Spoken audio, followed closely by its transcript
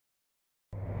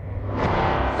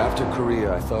After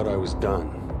Korea, I thought I was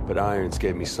done, but Irons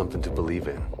gave me something to believe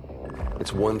in.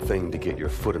 It's one thing to get your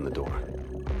foot in the door.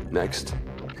 Next,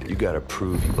 you gotta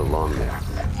prove you belong there.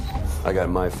 I got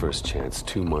my first chance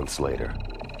 2 months later.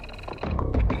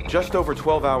 Just over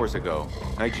 12 hours ago,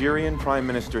 Nigerian Prime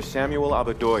Minister Samuel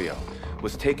Abadoyo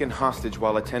was taken hostage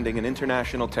while attending an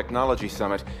international technology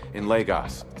summit in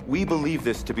Lagos. We believe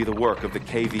this to be the work of the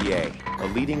KVA, a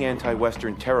leading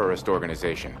anti-Western terrorist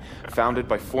organization founded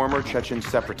by former Chechen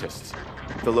separatists.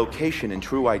 The location and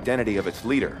true identity of its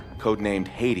leader, codenamed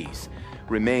Hades,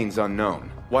 remains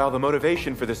unknown. While the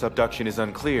motivation for this abduction is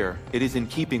unclear, it is in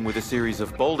keeping with a series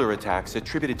of bolder attacks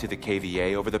attributed to the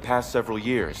KVA over the past several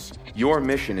years. Your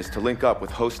mission is to link up with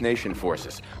host nation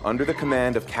forces under the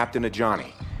command of Captain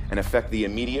Ajani and effect the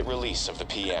immediate release of the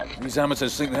PM. These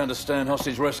amateurs think they understand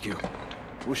hostage rescue.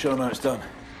 We'll show them how it's done.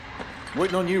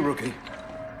 Waiting on you, rookie.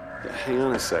 Yeah, hang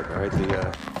on a sec, all right?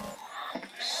 The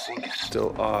sync is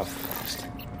still off.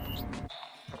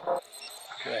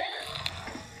 Okay,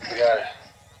 we got it.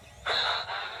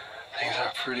 Things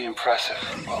are pretty impressive.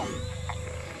 Well,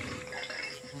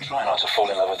 try not to fall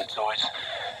in love with the toys.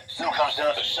 Still comes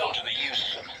down to soldier the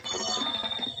use of them.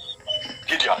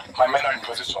 Gideon, my men are in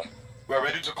position. We're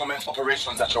ready to commence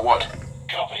operations at your word.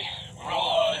 Copy. Roll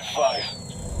hard in 5.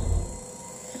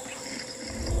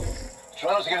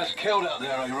 Try not to get us killed out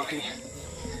there, eh, rookie?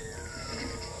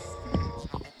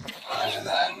 Roger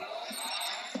that.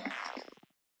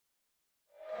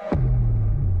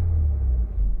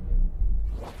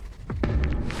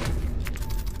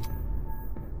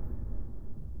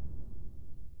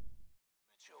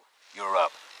 You're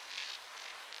up.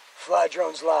 Fly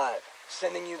drones live.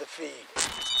 Sending you the feed.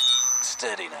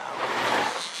 Steady now.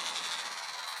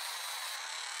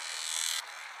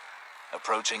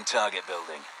 Approaching target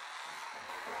building.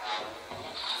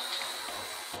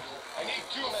 I need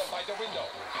 2 men by the window.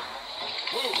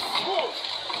 Move, move!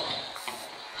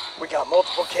 We got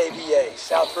multiple KVA.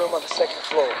 South room on the 2nd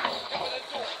floor.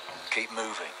 Keep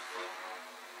moving.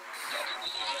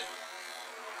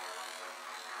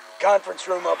 Conference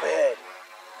room up ahead.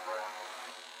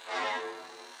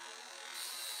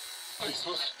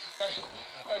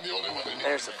 I'm the only one in here.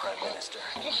 There's the Prime Minister.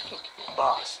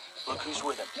 Boss, look who's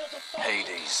with him.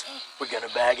 Hades. We gonna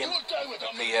bag him?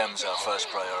 PM's our first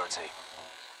priority.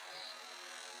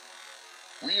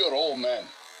 We are all men,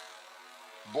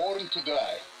 born to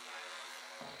die.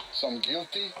 Some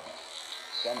guilty,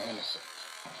 some innocent.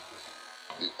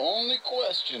 The only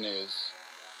question is,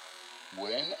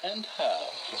 when and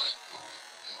how?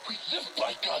 We live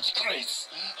by God's grace.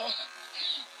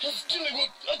 His killing will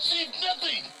achieve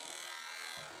nothing.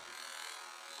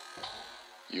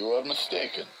 You are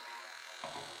mistaken.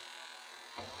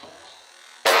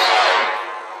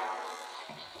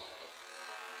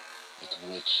 It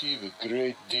will achieve a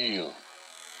great deal.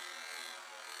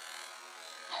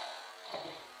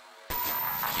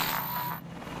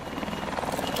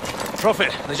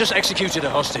 Prophet, they just executed a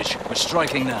hostage. We're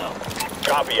striking now.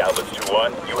 Copy, Albus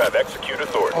 2-1. You have execute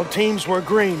authority. On teams, we're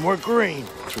green. We're green.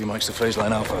 3 mics to phase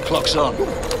line Alpha. Clock's on.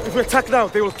 If we attack now,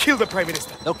 they will kill the Prime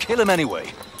Minister. They'll kill him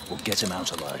anyway. We'll get him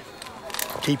out alive.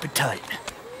 Keep it tight.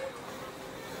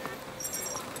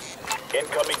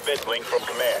 Incoming vid link from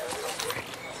command.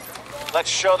 Let's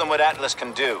show them what Atlas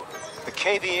can do. The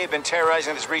KVA have been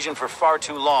terrorizing this region for far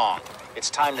too long. It's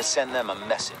time to send them a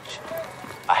message.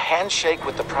 A handshake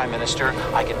with the Prime Minister,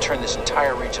 I can turn this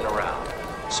entire region around.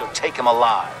 So take him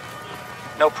alive.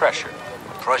 No pressure.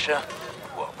 Pressure?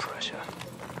 What pressure?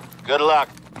 Good luck.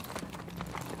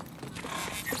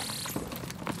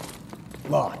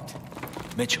 Locked.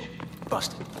 Mitchell,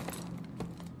 busted.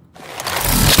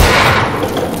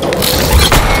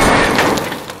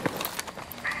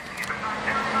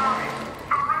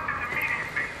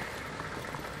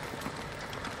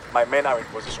 My men are in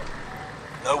position.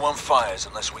 No one fires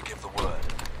unless we give the word.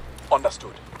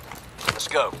 Understood. Let's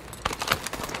go.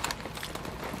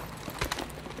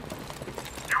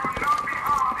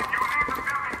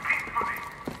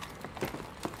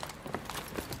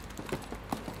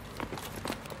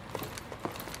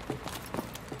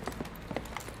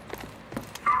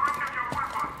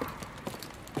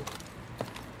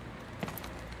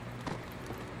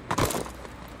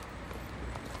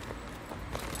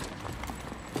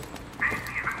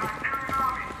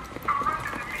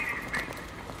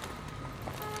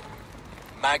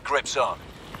 Mag grips on.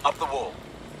 Up the wall.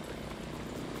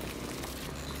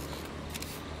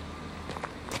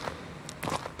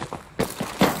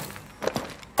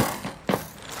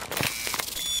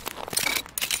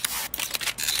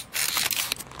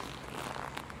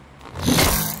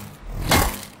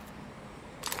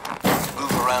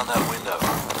 Move around that window.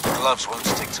 The gloves won't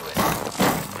stick to it.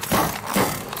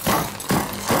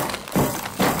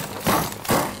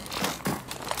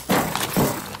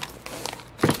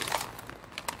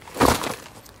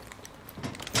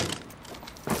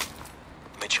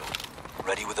 Mitchell,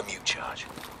 ready with a mute charge.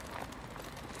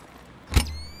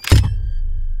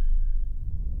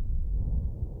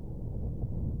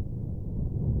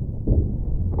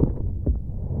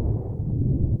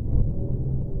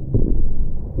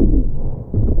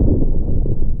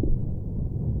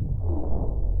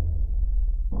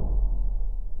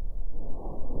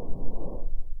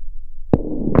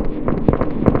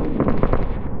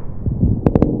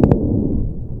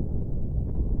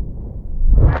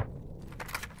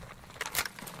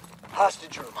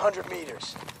 Hostage room, 100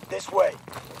 meters. This way.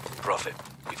 Prophet,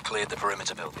 we've cleared the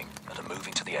perimeter building and are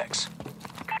moving to the X.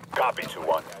 Copy,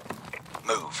 2-1.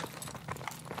 Move.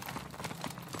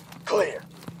 Clear.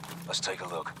 Let's take a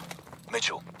look.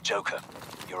 Mitchell, Joker,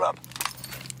 you're up.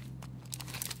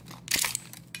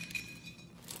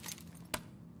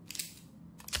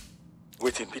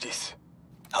 Within BDs.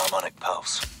 Harmonic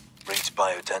pulse. Reads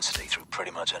biodensity through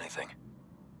pretty much anything.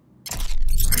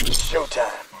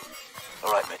 Showtime.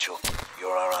 All right, Mitchell,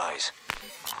 you're our eyes.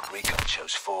 Recon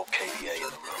shows 4 KVA in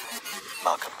the room.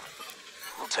 Mark 'em.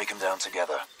 We'll take them down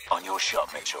together. On your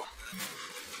shot, Mitchell.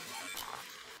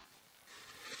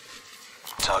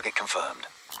 Target confirmed.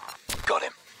 Got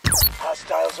him.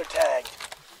 Hostiles are tagged.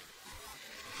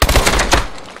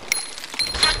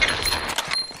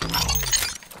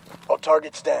 All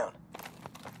targets down.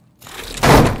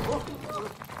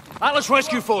 Atlas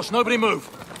Rescue Force, nobody move.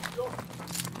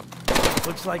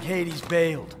 Looks like Hades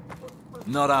bailed.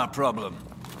 Not our problem.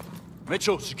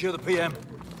 Mitchell, secure the PM.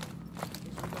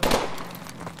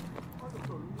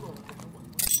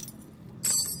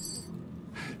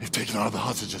 They've taken out the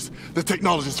hostages, the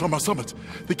technologists from our summit.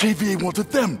 The KVA wanted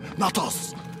them, not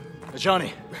us.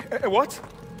 Johnny, What?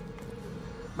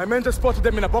 My men just spotted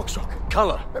them in a box truck.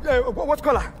 color, What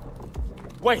color?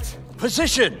 Wait,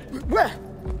 position. where?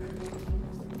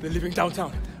 They're leaving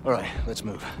downtown. All right, let's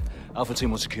move. Alpha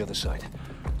team will secure the site.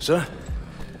 Sir,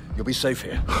 you'll be safe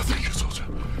here. Oh, thank you, soldier.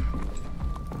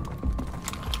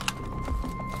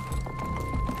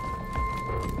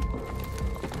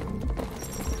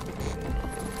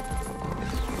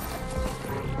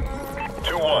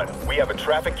 We have a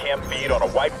traffic cam feed on a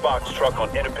white box truck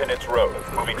on Independence Road,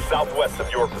 moving southwest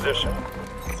of your position.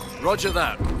 Roger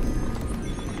that.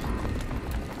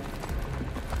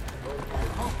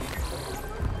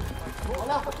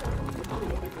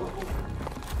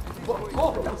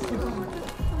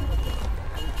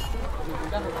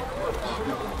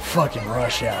 Fucking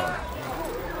rush hour.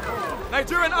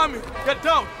 Nigerian army, get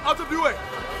down, out of the way.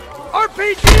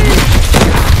 RPG!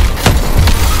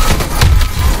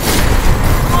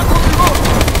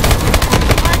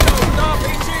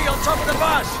 RPG on top of the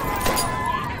bus!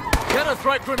 Get a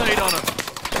threat grenade on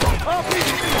him!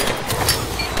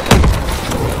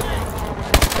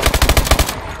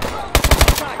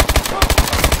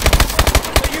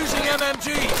 They're using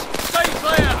MMGs! Stay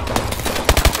clear!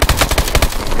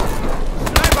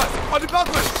 Snipers, on the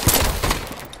balcony!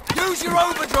 Use your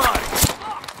overdrive!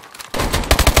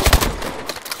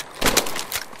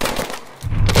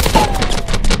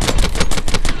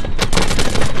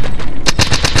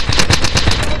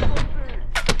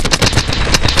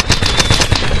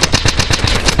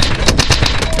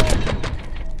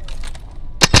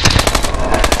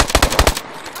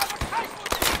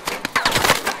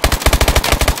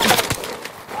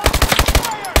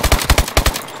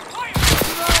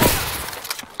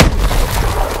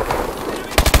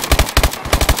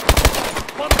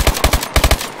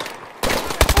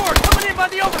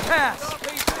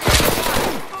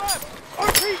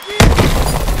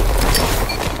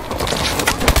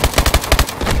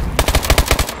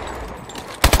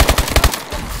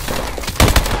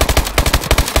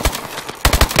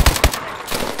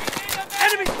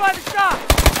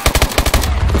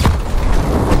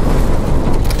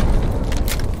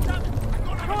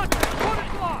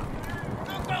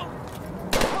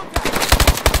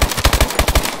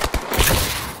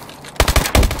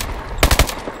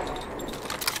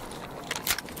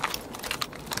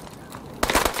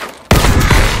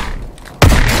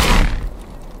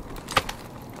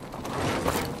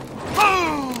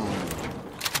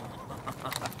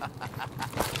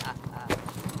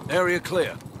 Area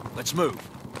clear. Let's move.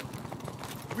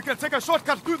 We can take a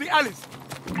shortcut through the alleys.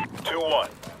 2-1.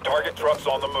 Target truck's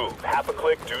on the move. Half a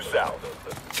click due south.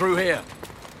 Through here.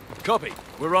 Copy.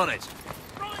 We're on it.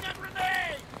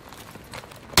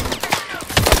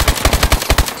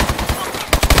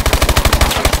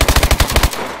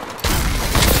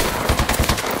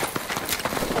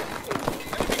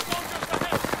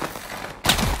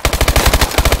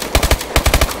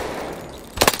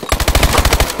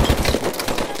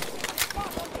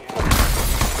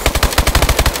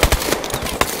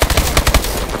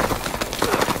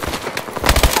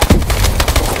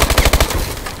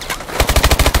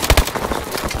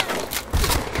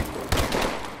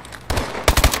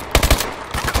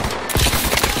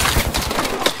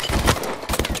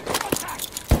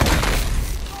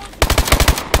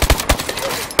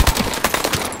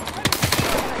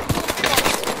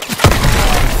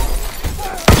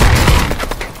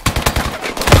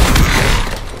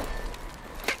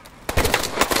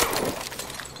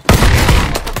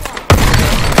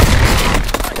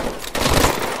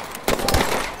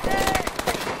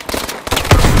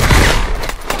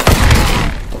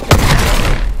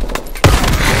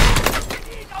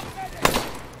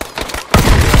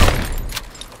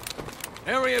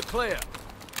 clear.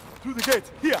 Through the gate.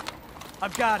 Here.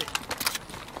 I've got it.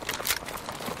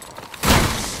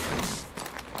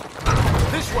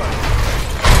 This way.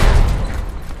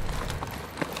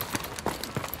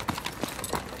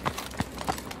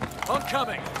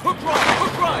 Oncoming. Hook right,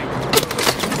 hook right.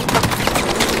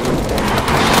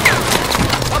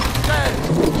 Upstairs.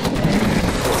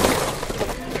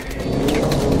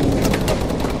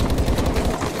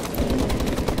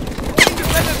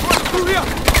 Independent, run through here.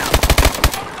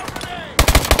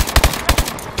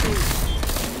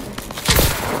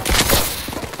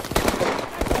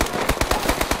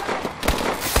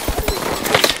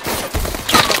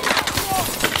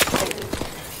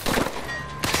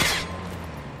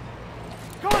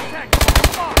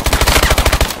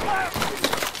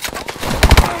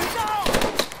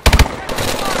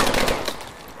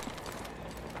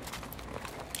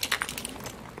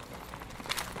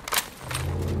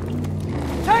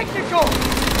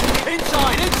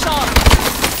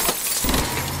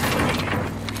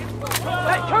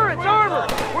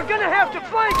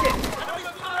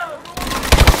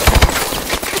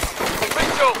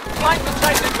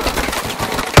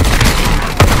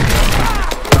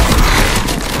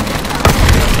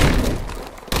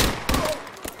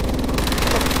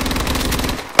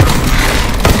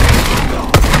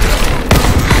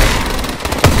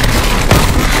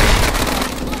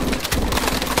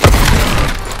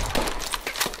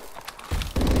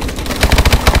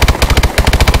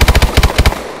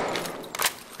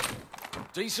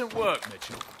 Decent work,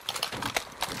 Mitchell.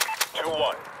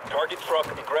 2-1. Target truck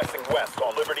egressing west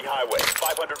on Liberty Highway,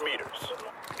 500 meters.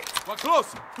 We're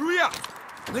close. Through here.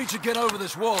 Need to get over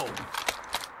this wall.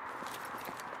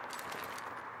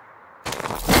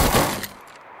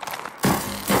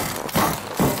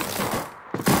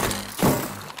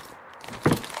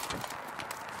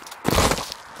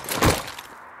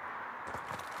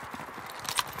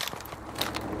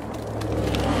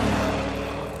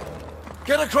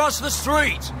 Get across the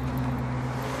street!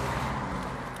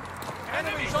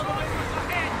 Enemies on the way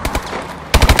ahead!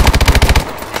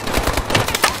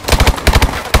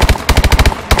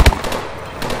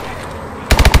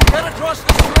 Get across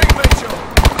the street, Mitchell!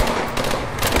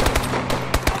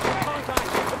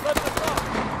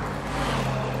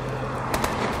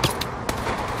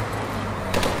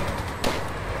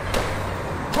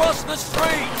 Cross the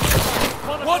street!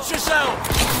 Watch yourself!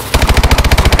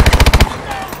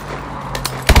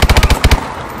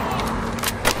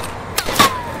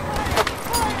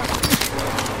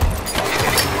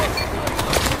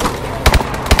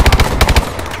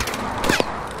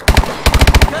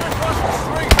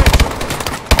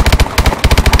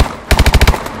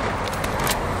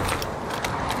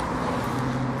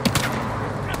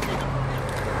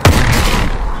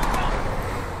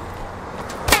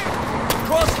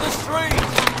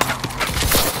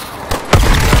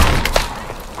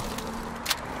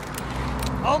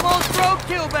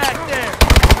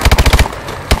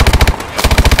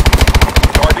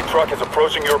 Truck is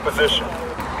approaching your position.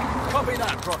 Copy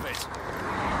that, Prophet.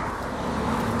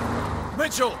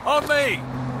 Mitchell, on me!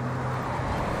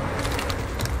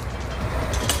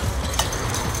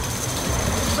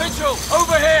 Mitchell,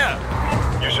 over here!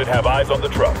 You should have eyes on the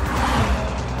truck.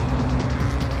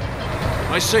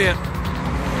 I see it.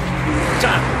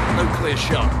 Damn, no clear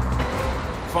shot.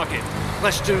 Fuck it,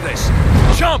 let's do this.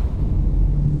 Jump!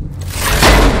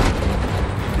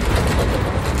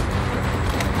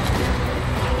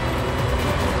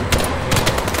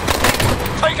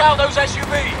 Take out those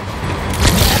SUVs!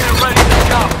 Get ready to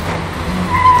jump!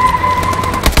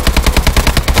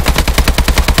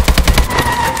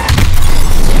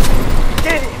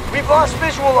 Diddy, we've lost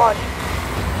visual on you.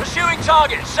 Pursuing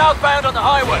target, southbound on the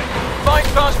highway. Find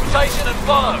transportation and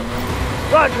follow.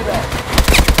 Roger that.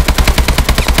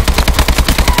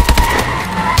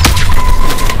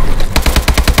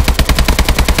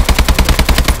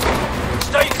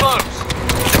 Stay close.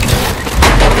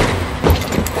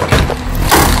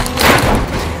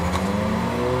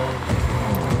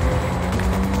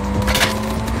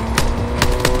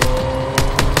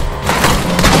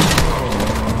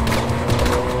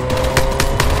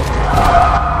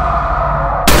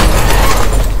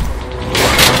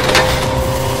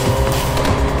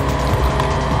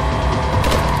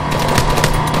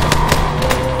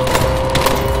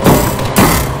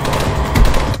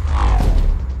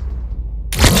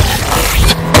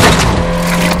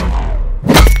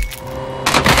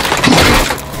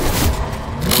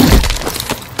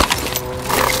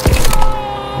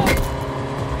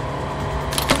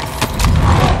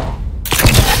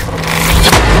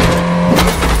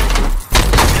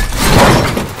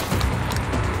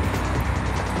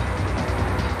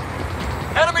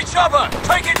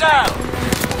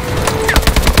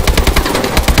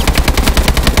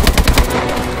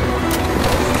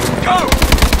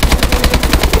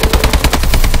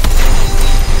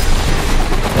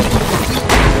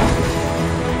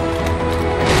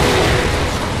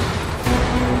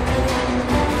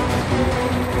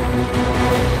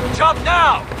 Jump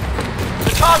now!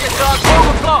 The target's on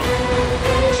 12 o'clock!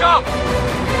 Jump!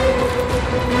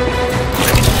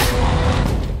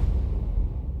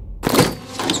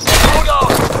 Hold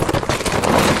on!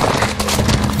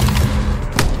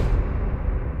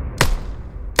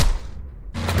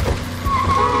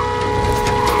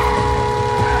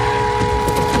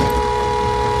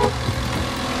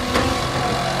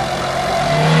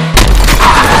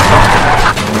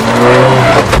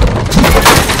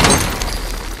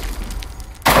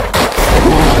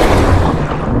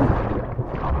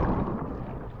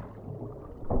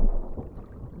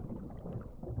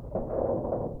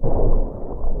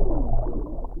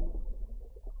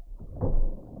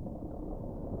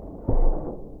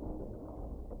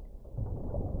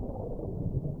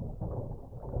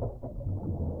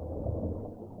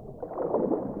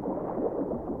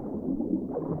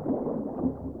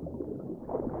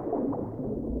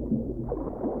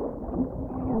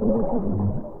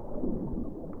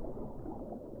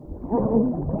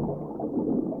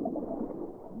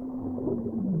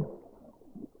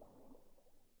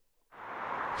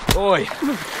 Boy,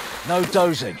 no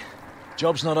dozing.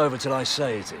 Job's not over till I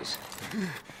say it is.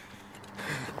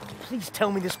 Please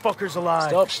tell me this fucker's alive.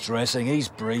 Stop stressing, he's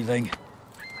breathing.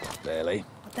 Barely.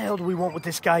 What the hell do we want with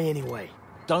this guy anyway?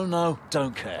 Don't know,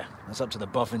 don't care. That's up to the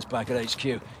boffins back at HQ.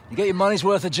 You get your money's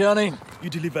worth of journey? You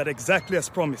delivered exactly as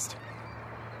promised.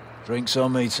 Drinks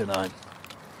on me tonight.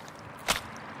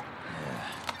 Yeah.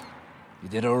 You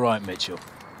did all right, Mitchell.